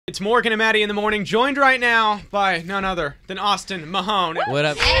It's Morgan and Maddie in the morning, joined right now by none other than Austin Mahone. What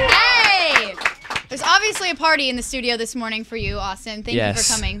up? Hey, hey! There's obviously a party in the studio this morning for you, Austin. Thank you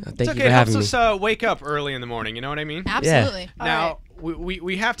for coming. Thank It's you okay, for it helps having us wake up early in the morning, you know what I mean? Absolutely. Yeah. Now,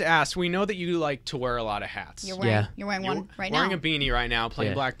 we have to ask, we know that you like to wear a lot of hats. You're wearing one right now. Wearing a beanie right now,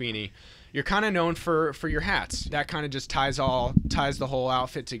 plain black beanie. You're kind of known for your hats. That kind of just ties the whole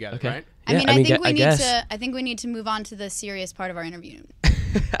outfit together, right? I mean, I think we need to move on to the serious part of our interview.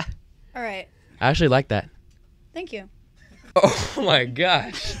 All right. I actually like that. Thank you. Oh my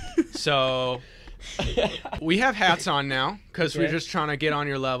gosh. So we have hats on now because we're just trying to get on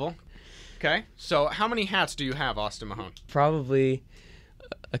your level. Okay. So how many hats do you have, Austin Mahone? Probably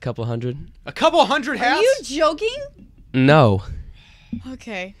a couple hundred. A couple hundred hats? Are you joking? No.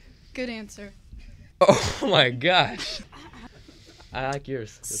 Okay. Good answer. Oh my gosh. I like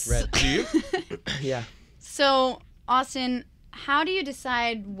yours. It's red. Do you? Yeah. So, Austin, how do you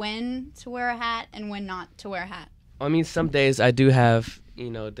decide when to wear a hat and when not to wear a hat? I mean, some days I do have,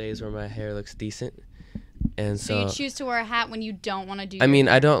 days where my hair looks decent. And so you choose to wear a hat when you don't want to do I mean,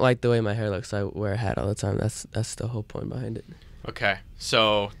 I don't like the way my hair looks, so I wear a hat all the time. That's the whole point behind it. Okay.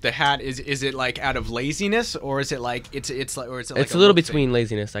 So the hat is it like out of laziness, or is it like it's like it's a little between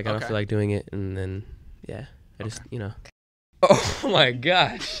laziness. Like I don't feel like doing it, and then I just Oh my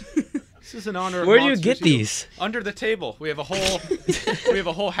gosh. This is an honor. Where do you get these? Under the table. We have a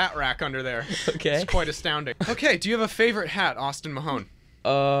whole hat rack under there. Okay. It's quite astounding. Okay, do you have a favorite hat, Austin Mahone?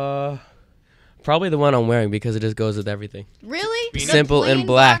 Probably the one I'm wearing because it just goes with everything. Really? Simple and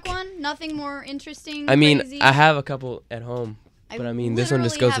black. One? Nothing more interesting. I mean, crazy? I have a couple at home, but I mean, this one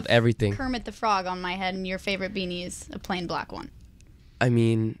just goes with everything. Kermit the Frog on my head, and your favorite beanie is a plain black one. I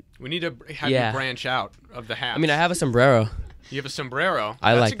mean, we need to have you branch out of the hat. I mean, I have a sombrero. You have a sombrero.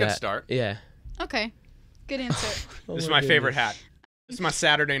 I That's like a good that. start. Yeah. Okay. Good answer. This is my favorite hat. This is my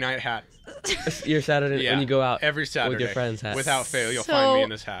Saturday night hat. Your Saturday when you go out every Saturday with your friends' hat. Without fail, you'll find me in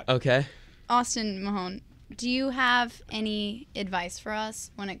this hat. Okay. Austin Mahone, do you have any advice for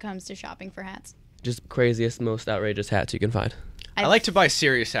us when it comes to shopping for hats? Just craziest, most outrageous hats you can find. I like to buy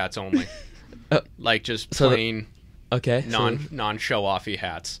serious hats only. Like just plain non-show-offy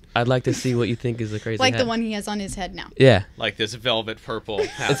hats. I'd like to see what you think is the crazy like hat. the one he has on his head now. Yeah. Like this velvet purple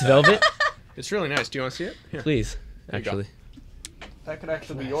hat. It's velvet? It's really nice. Do you want to see it? Here. Please, actually. That could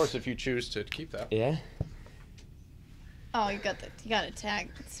actually be yours if you choose to keep that. Yeah. Oh, you got a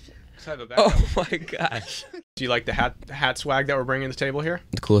tag. Oh my gosh. Do you like the hat swag that we're bringing to the table here?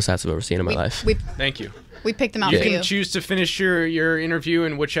 The coolest hats I've ever seen in my life. Thank you. We picked them out for you. You can choose to finish your interview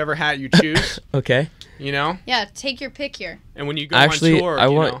in whichever hat you choose. Okay. You know? Yeah, take your pick here. And when you go on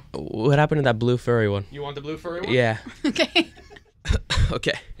tour, what happened to that blue furry one? You want the blue furry one? Yeah. Okay.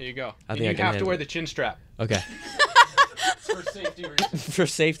 Okay. Here you go. I think I can have to wear the chin strap. Okay. For safety reasons. For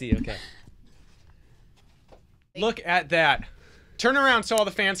safety, okay. Look at that. Turn around so all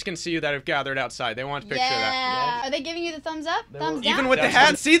the fans can see you that have gathered outside. They want a picture of that. Yeah. Are they giving you the thumbs up? Thumbs down? Even with the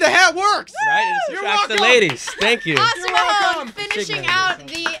hat? See, the hat works! Right? It You're attracts welcome. the ladies. Thank you. Austin Mahone finishing out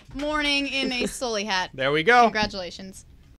the morning in a Sully hat. There we go. Congratulations.